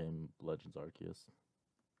Pokemon game Legends Arceus.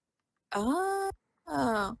 Oh.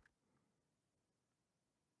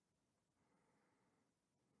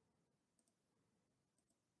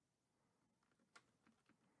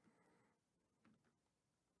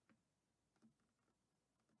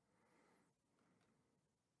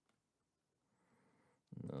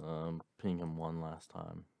 Ping him one last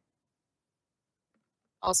time.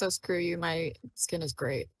 Also, screw you, my skin is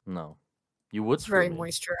great. No. You would It's very screw me.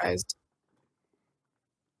 moisturized.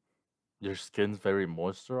 Your skin's very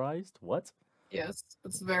moisturized? What? Yes,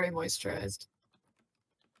 it's very moisturized.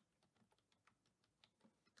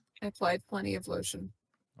 I applied plenty of lotion.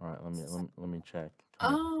 Alright, let me check.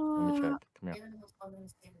 Come here. Let me check. Come here.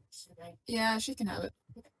 Yeah, she can have it.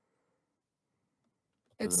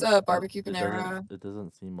 It's Doesn't- barbecue it Panera. It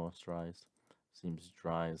doesn't seem moisturized. Seems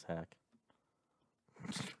dry as heck.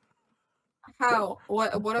 How?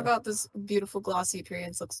 What about this beautiful glossy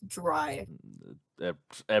appearance looks dry?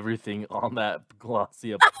 Everything on that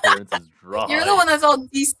glossy appearance is dry. You're the one that's all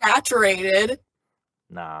desaturated.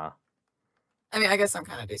 Nah. I mean, I guess I'm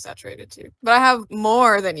kind of desaturated too. But I have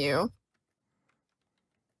more than you.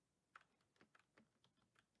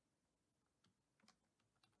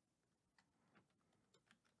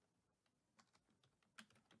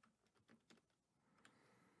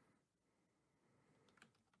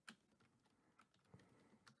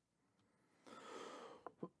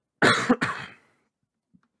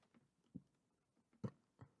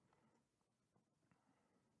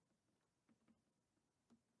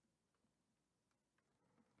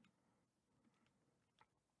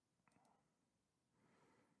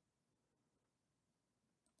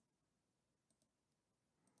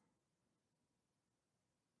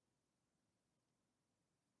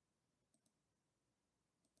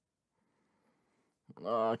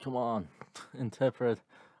 Come on. Interpret.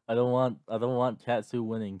 I don't want Katsu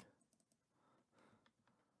winning.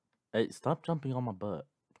 Hey, stop jumping on my butt.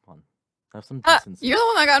 Come on. Have some decency. You're the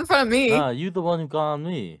one that got in front of me. Nah, you the one who got on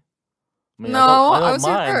me. I mean, No, I I don't was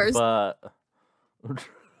here mind, first. but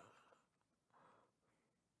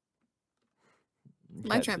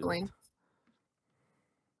My Katsu. trampoline.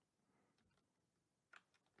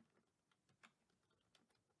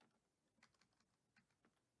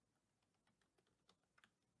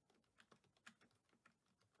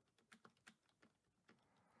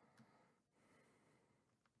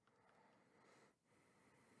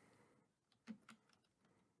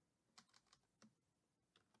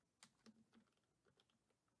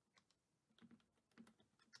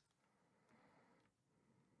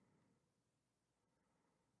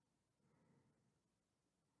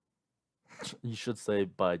 You should say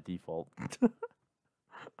by default.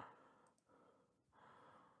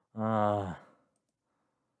 Ah.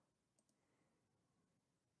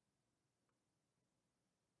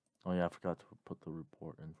 Oh yeah, I forgot to put the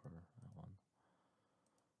report in for that one.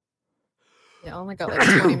 Yeah, I only got like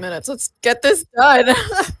 20 minutes. Let's get this done.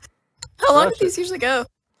 How long do Rush these it. usually go?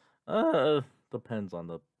 Depends on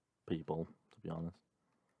the people, to be honest.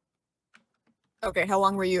 Okay, how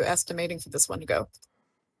long were you estimating for this one to go?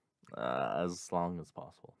 As long as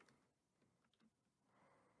possible.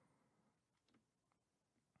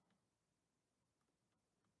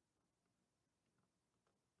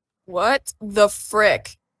 What the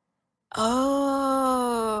frick?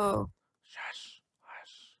 Oh, Shush,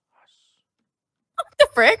 hush, hush. what the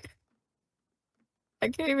frick? I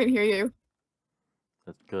can't even hear you.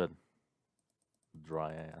 That's good.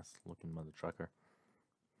 Dry ass looking mother trucker.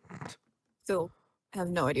 Still have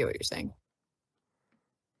no idea what you're saying.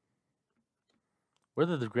 Where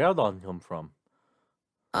did the groundhog come from?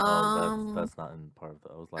 Um, that's not in part of the.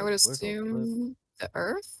 I was like, I would where's the cliff? assume the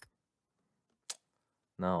Earth.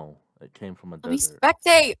 No, it came from a Let me desert.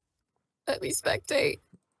 spectate. Let me spectate.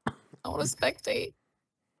 I want to spectate.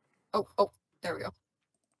 Oh, there we go.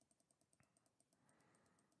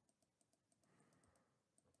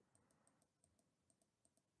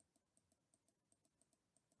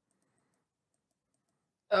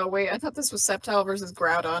 Oh wait, I thought this was Sceptile versus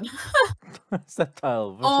Groudon.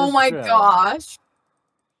 Sceptile versus Oh my Groudon. gosh.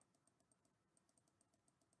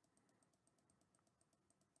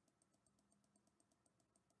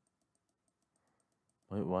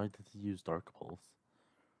 Wait, why did he use Dark Pulse?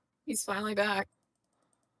 He's finally back.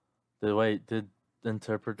 Did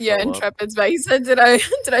Interpret Yeah, show up? Intrepid's back. He said, did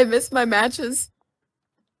I miss my matches?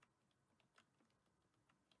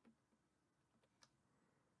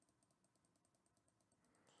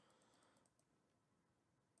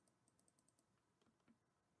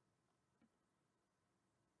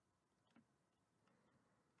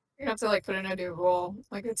 You have to like put in a new rule.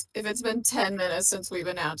 Like if it's been 10 minutes since we've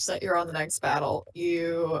announced that you're on the next battle,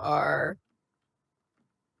 you are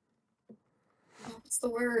what's the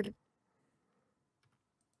word?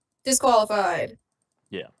 Disqualified.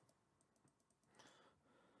 Yeah.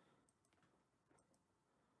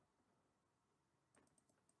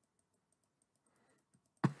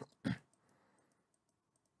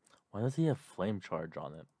 Why does he have Flame Charge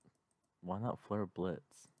on it? Why not Flare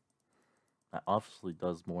Blitz? That obviously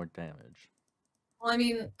does more damage. Well, I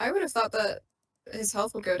mean, I would have thought that his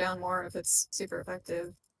health would go down more if it's super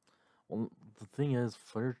effective. Well, the thing is,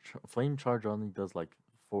 Flame Charge only does like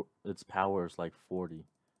its power is like 40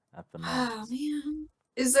 at the max. Oh man.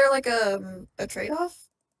 Is there like a trade-off?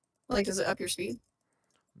 Like does it up your speed?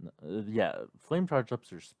 Yeah, Flame Charge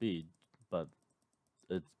ups your speed, but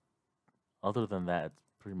it's other than that, it's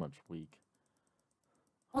pretty much weak.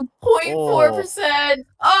 0.4%.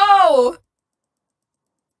 Oh!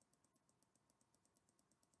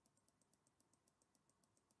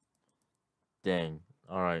 Dang.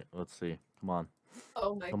 All right, let's see. Come on.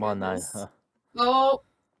 Oh my Come on, goodness. Nida. Oh,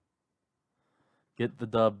 Get the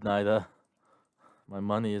dub, Nida. My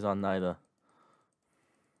money is on Nida.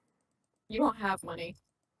 you don't have money.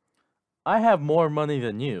 I have more money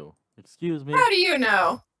than you. Excuse me? How do you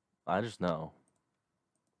know? I just know.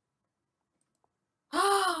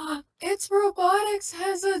 Ah, it's robotics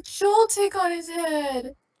has a Joltik on his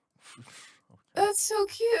head. Okay. That's so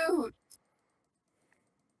cute.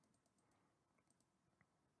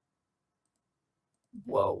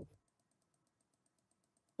 Whoa.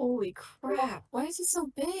 Holy crap. Why is it so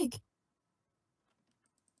big?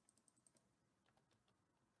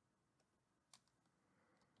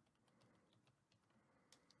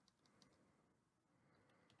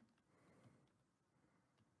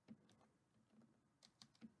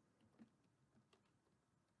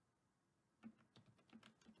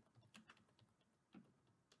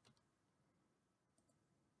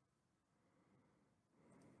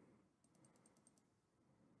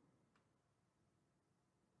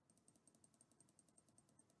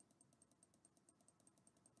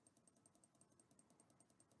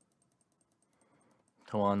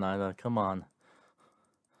 Come on, Nida. Come on.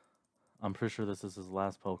 I'm pretty sure this is his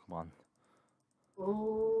last Pokemon.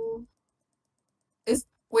 Oh.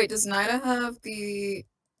 Wait, does Nida have the...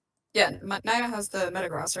 Yeah, Nida has the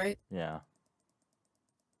Metagross, right? Yeah.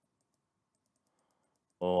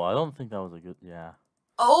 Oh, I don't think that was a good... Yeah.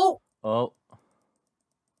 Oh! Oh.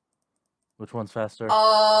 Which one's faster?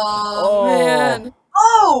 Oh, man.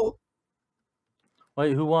 Oh!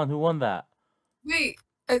 Wait, who won? Who won that? Wait,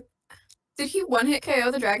 did he one-hit KO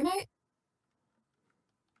the Dragonite?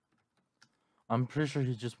 I'm pretty sure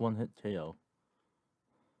he just one-hit KO.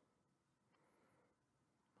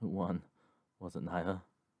 Who won? Was it Nida?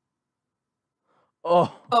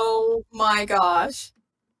 Oh! Oh my gosh.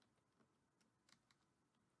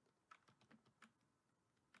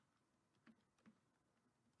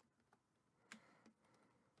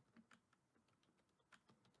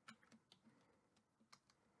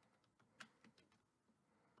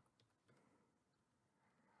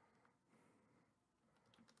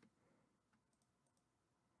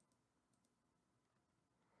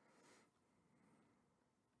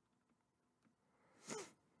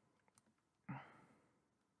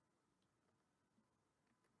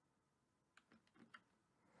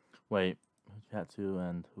 Wait. Katsu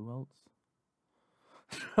and who else?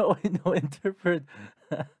 Oh, wait, no, interpret.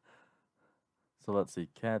 So let's see.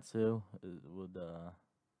 Katsu would,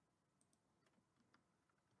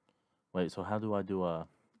 Wait, so how do I do a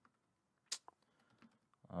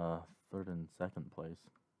third and second place?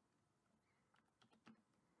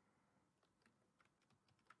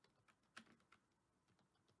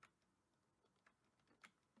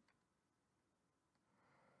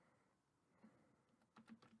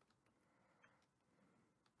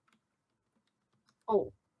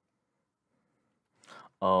 Oh.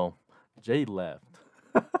 Oh, Jay left.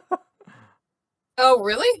 Oh,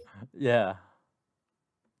 really? Yeah.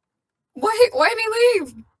 Why did he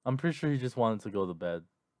leave? I'm pretty sure he just wanted to go to bed.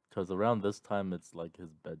 Because around this time, it's like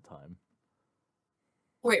his bedtime.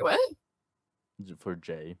 Wait, what? For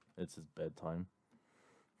Jay, it's his bedtime.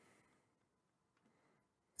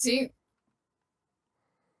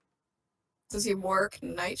 Does he work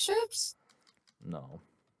night shifts? No.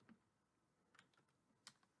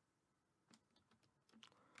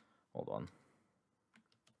 Hold on.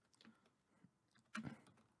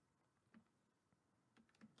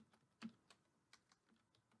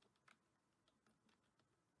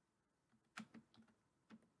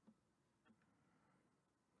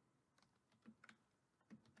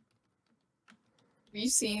 Have you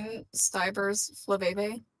seen Stiber's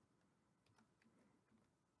Flabebe?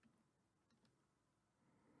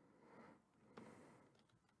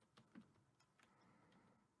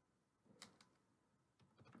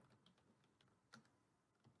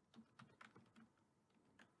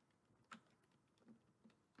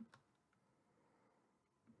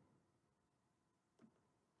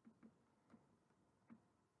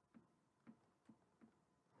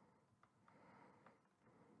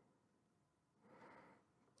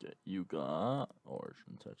 Okay, you got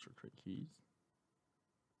origin texture trait keys.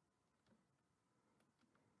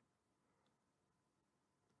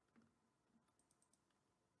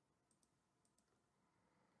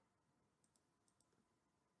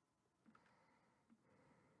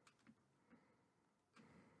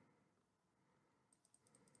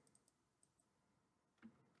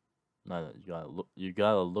 Nida, you gotta look. You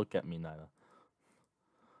gotta look at me, Nida.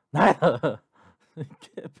 Nida,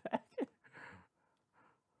 get back here.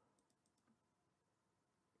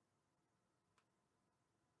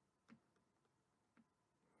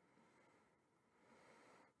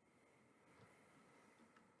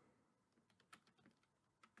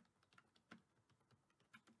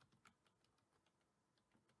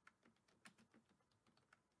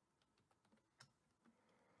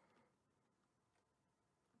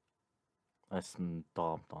 I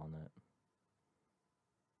stomped on it.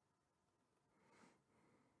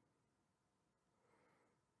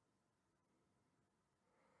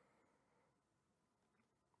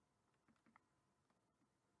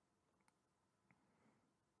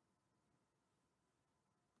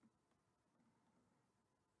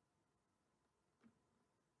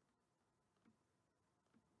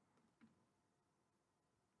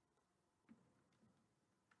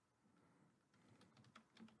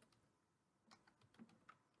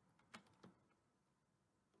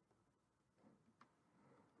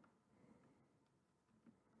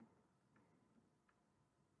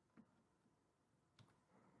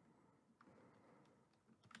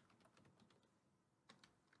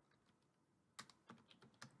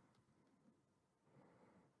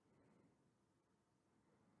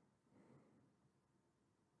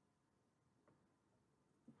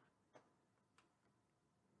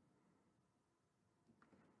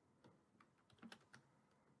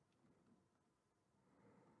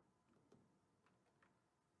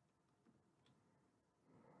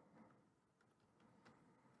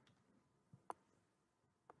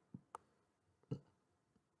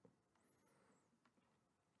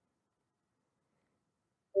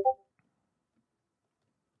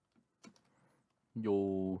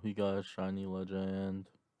 Yo, he got a shiny legend.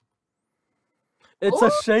 It's a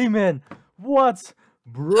Oh! shaman! What?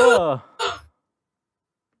 Bruh!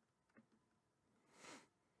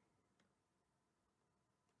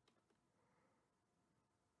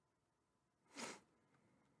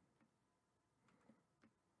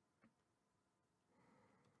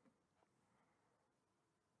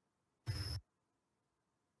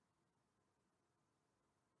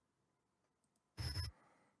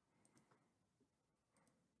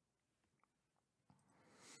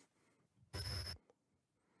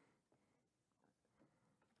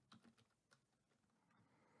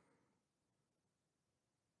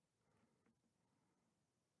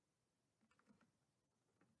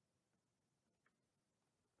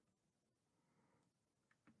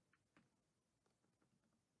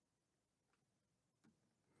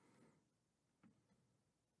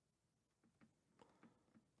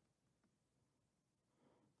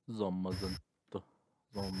 Zombazanta.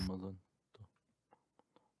 Zombazanta.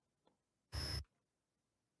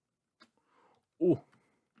 Ooh.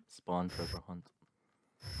 Spawn treasure hunt.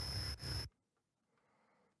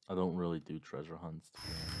 I don't really do treasure hunts, to be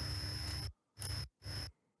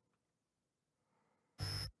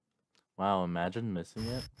honest. Wow, imagine missing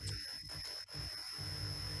it.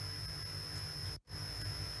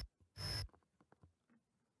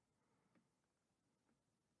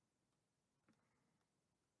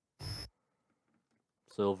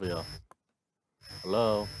 Sylvia.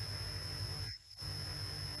 Hello?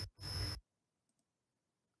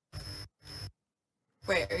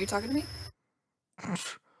 Wait, are you talking to me?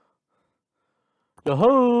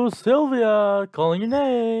 Yo-ho, Sylvia! Calling your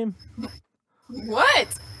name! What?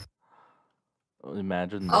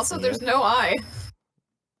 Imagine missing Also, there's it. no eye.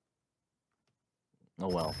 Oh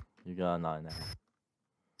well, you got an eye now.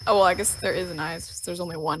 Oh, well, I guess there is an eye. It's just there's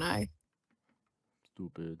only one eye.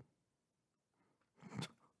 Stupid.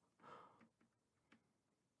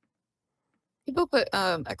 People put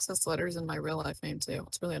excess letters in my real life name too.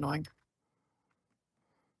 It's really annoying.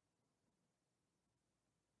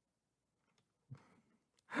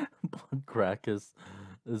 Blood Crack is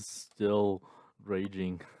still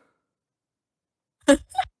raging.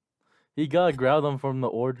 He got Groudon from the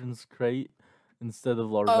Origins crate instead of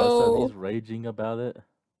Larvesta, and he's raging about it.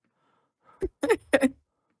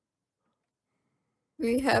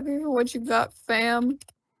 Be happy for what you got, fam.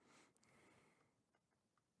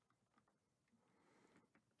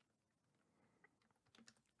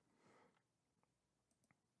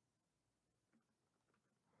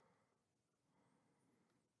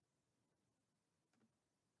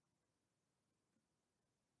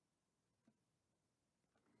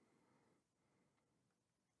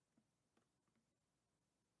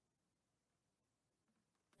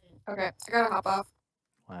 Okay, I gotta hop off.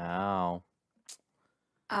 Wow.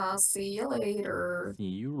 I'll see you later. See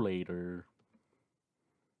you later.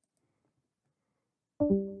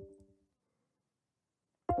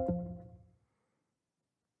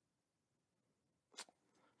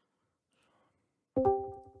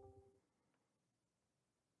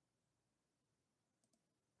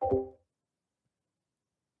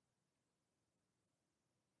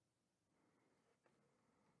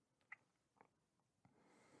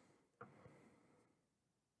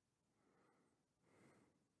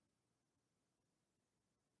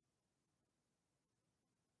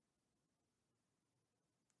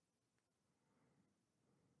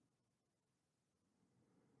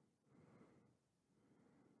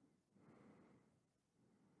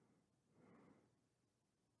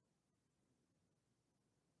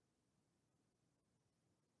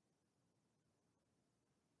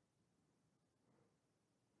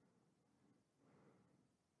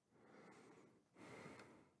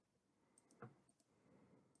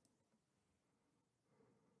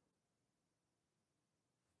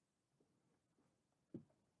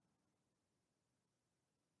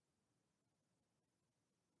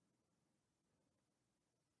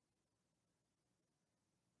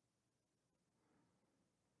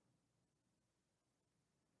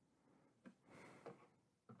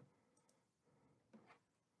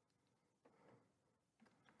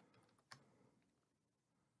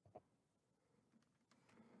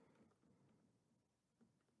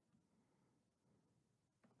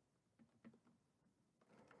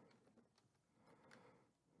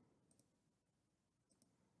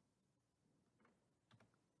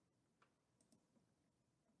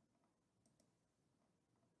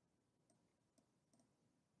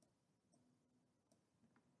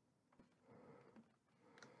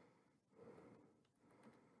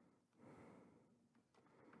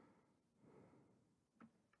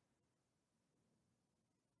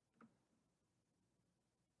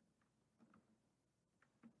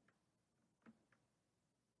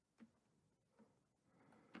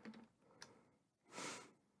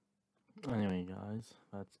 Anyway, guys,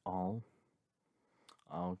 that's all.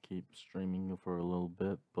 I'll keep streaming for a little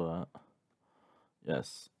bit, but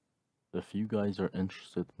yes, if you guys are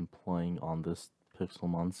interested in playing on this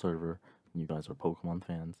Pixelmon server, and you guys are Pokemon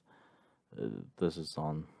fans, this is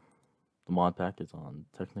on the mod pack is on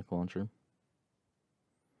Technic Launcher.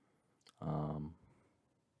 The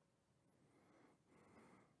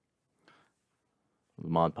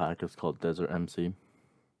mod pack is called DesertMc.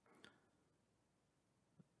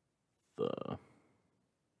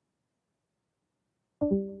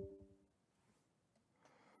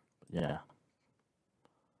 Yeah,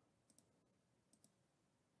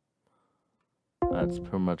 that's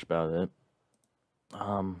pretty much about it.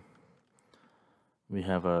 We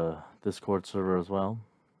have a Discord server as well.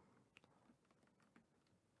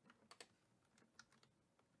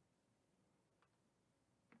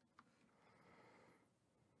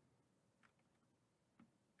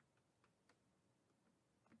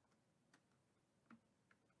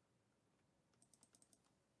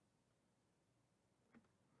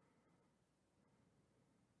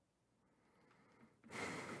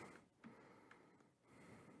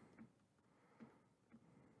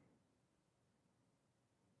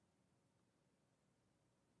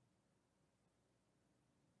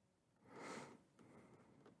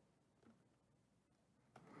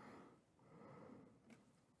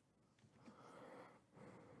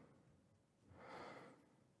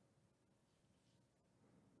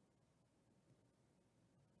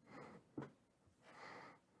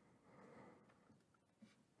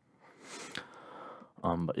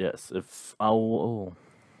 But yes, if I will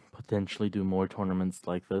potentially do more tournaments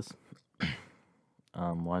like this.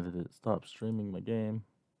 Why did it stop streaming my game?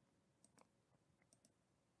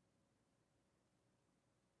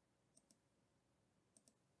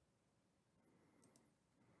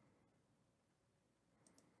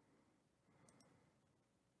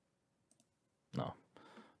 No.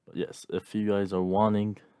 But yes, if you guys are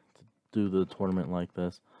wanting to do the tournament like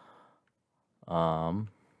this,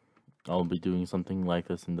 I'll be doing something like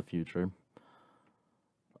this in the future.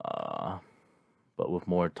 But with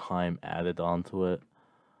more time added onto it.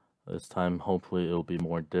 This time, hopefully, it'll be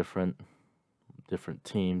more different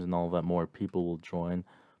teams and all that. More people will join.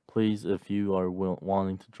 Please, if you are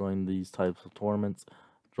wanting to join these types of tournaments,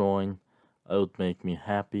 join. It would make me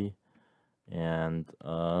happy. And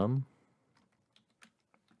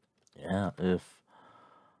yeah,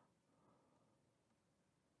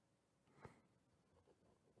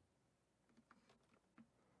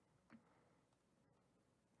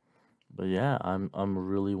 But yeah, I'm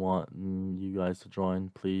really wanting you guys to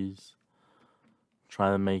join. Please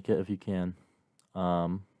try to make it if you can.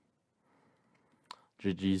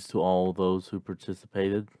 GG's to all those who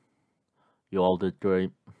participated. You all did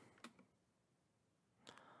great.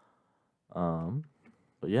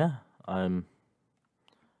 But yeah, I'm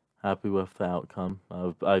happy with the outcome.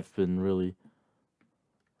 I've been really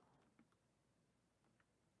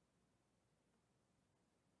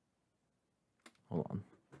hold on.